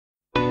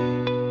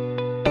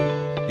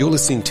You're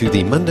listening to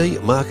the Monday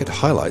Market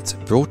Highlights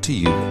brought to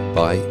you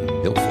by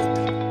Milford.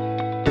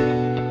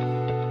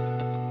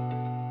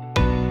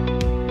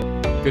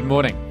 Good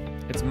morning.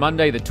 It's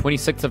Monday the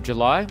 26th of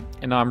July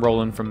and I'm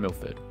Roland from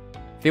Milford.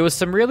 There was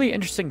some really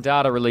interesting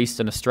data released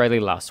in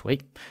Australia last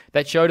week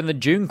that showed in the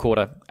June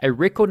quarter a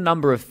record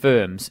number of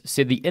firms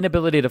said the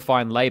inability to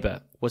find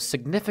labour was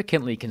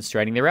significantly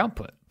constraining their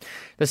output.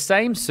 The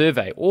same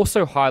survey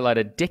also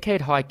highlighted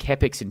decade-high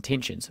capex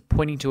intentions,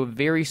 pointing to a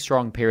very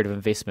strong period of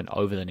investment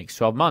over the next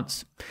 12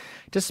 months.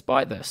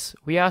 Despite this,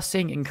 we are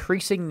seeing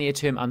increasing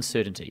near-term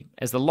uncertainty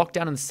as the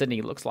lockdown in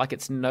Sydney looks like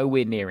it's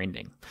nowhere near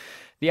ending.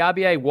 The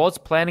RBA was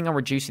planning on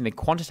reducing the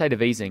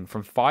quantitative easing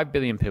from $5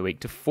 billion per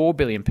week to $4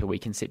 billion per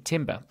week in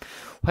September.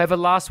 However,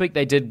 last week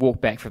they did walk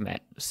back from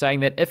that,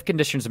 saying that if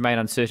conditions remain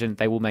uncertain,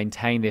 they will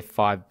maintain their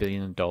 $5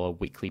 billion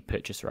weekly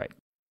purchase rate.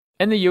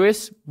 In the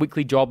US,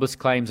 weekly jobless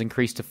claims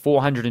increased to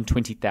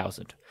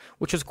 420,000,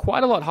 which was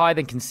quite a lot higher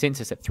than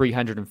consensus at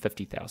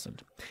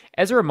 350,000.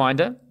 As a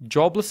reminder,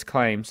 jobless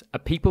claims are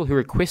people who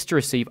request to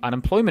receive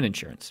unemployment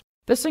insurance.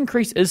 This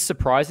increase is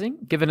surprising,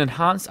 given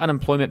enhanced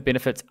unemployment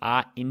benefits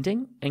are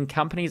ending and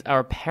companies are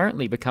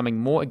apparently becoming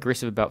more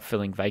aggressive about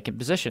filling vacant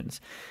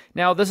positions.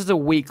 Now, this is a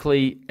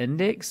weekly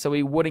index, so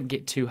we wouldn't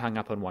get too hung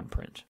up on one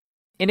print.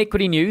 In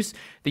equity news,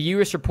 the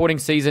US reporting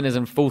season is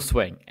in full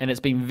swing, and it's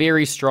been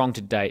very strong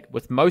to date,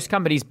 with most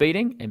companies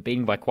beating and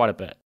beating by quite a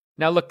bit.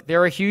 Now look,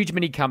 there are a huge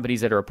many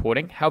companies that are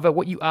reporting, however,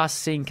 what you are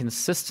seeing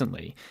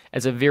consistently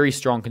is a very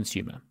strong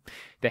consumer.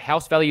 Their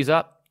house value's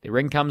up, their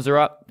incomes are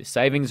up, their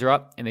savings are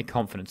up, and their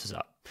confidence is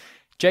up.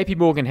 JP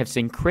Morgan have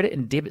seen credit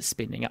and debit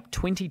spending up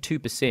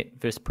 22%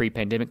 versus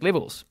pre-pandemic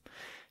levels.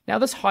 Now,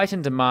 this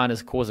heightened demand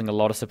is causing a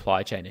lot of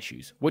supply chain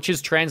issues, which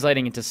is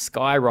translating into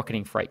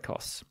skyrocketing freight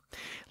costs.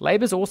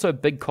 Labour is also a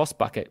big cost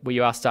bucket where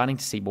you are starting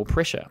to see more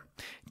pressure.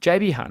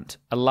 JB Hunt,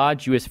 a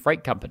large US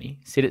freight company,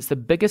 said it's the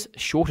biggest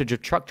shortage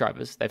of truck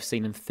drivers they've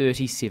seen in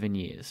 37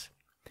 years.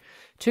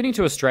 Turning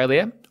to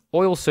Australia,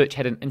 Oil Search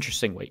had an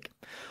interesting week.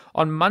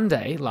 On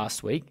Monday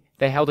last week,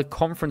 they held a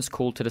conference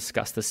call to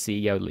discuss the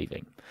CEO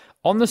leaving.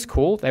 On this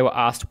call, they were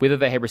asked whether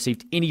they had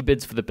received any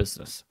bids for the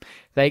business.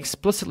 They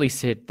explicitly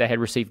said they had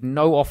received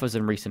no offers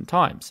in recent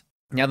times.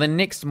 Now, the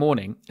next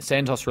morning,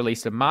 Santos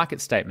released a market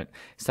statement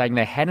saying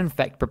they had in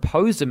fact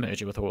proposed a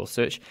merger with Oil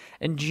Search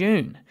in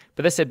June,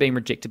 but this had been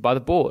rejected by the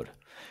board.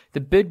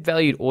 The bid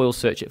valued Oil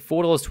Search at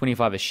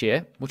 $4.25 a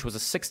share, which was a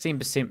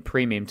 16%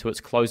 premium to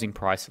its closing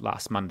price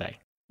last Monday.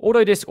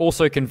 Autodesk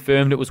also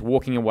confirmed it was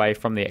walking away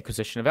from the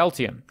acquisition of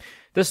Altium.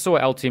 This saw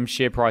Altium's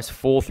share price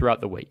fall throughout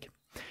the week.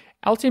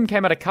 Altium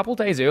came out a couple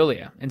days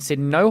earlier and said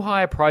no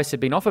higher price had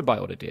been offered by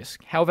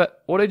Autodesk. However,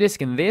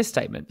 Autodesk in their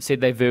statement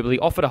said they verbally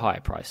offered a higher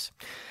price.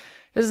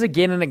 This is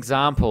again an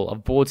example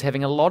of boards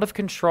having a lot of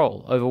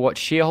control over what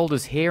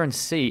shareholders hear and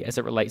see as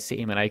it relates to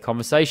M&A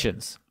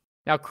conversations.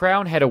 Now,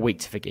 Crown had a week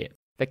to forget.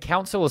 The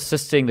council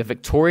assisting the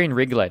Victorian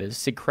regulators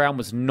said Crown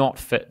was not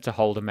fit to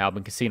hold a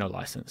Melbourne casino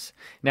licence.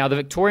 Now, the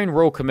Victorian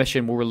Royal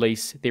Commission will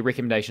release their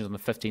recommendations on the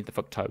 15th of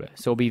October,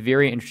 so it'll be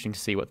very interesting to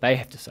see what they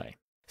have to say.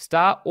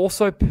 Star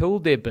also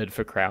pulled their bid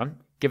for Crown,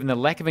 given the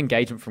lack of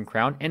engagement from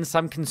Crown and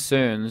some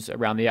concerns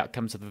around the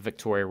outcomes of the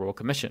Victoria Royal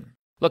Commission.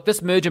 Look,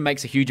 this merger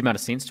makes a huge amount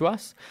of sense to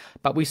us,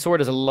 but we saw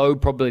it as a low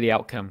probability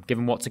outcome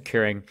given what's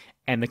occurring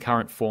and the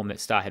current form that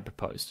Star had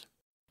proposed.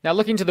 Now,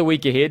 looking to the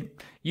week ahead,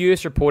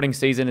 US reporting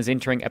season is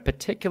entering a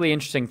particularly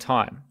interesting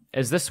time,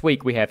 as this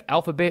week we have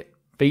Alphabet,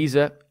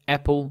 Visa,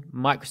 Apple,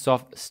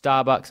 Microsoft,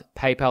 Starbucks,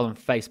 PayPal and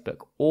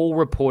Facebook all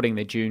reporting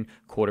their June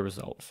quarter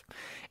results.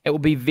 It will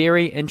be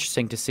very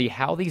interesting to see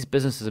how these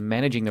businesses are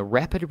managing the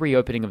rapid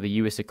reopening of the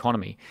US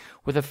economy,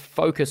 with a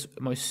focus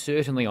most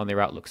certainly on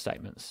their outlook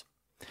statements.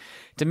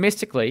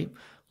 Domestically,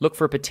 look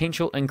for a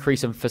potential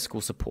increase in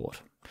fiscal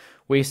support.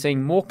 We're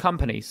seeing more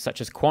companies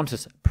such as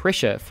Qantas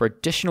pressure for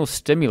additional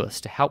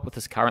stimulus to help with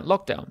this current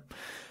lockdown.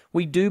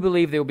 We do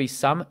believe there will be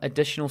some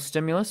additional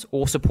stimulus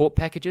or support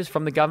packages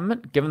from the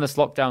government, given this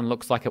lockdown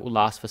looks like it will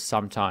last for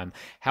some time.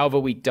 However,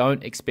 we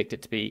don't expect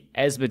it to be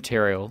as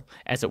material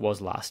as it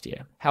was last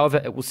year.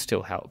 However, it will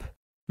still help.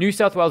 New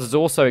South Wales is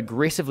also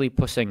aggressively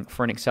pushing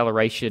for an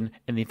acceleration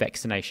in the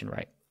vaccination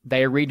rate.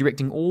 They are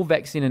redirecting all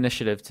vaccine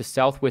initiatives to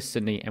Southwest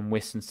Sydney and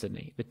Western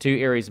Sydney, the two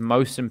areas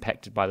most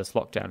impacted by this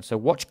lockdown. So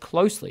watch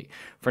closely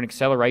for an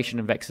acceleration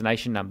in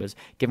vaccination numbers,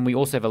 given we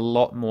also have a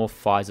lot more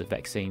Pfizer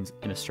vaccines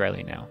in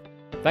Australia now.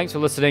 Thanks for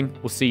listening.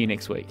 We'll see you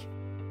next week.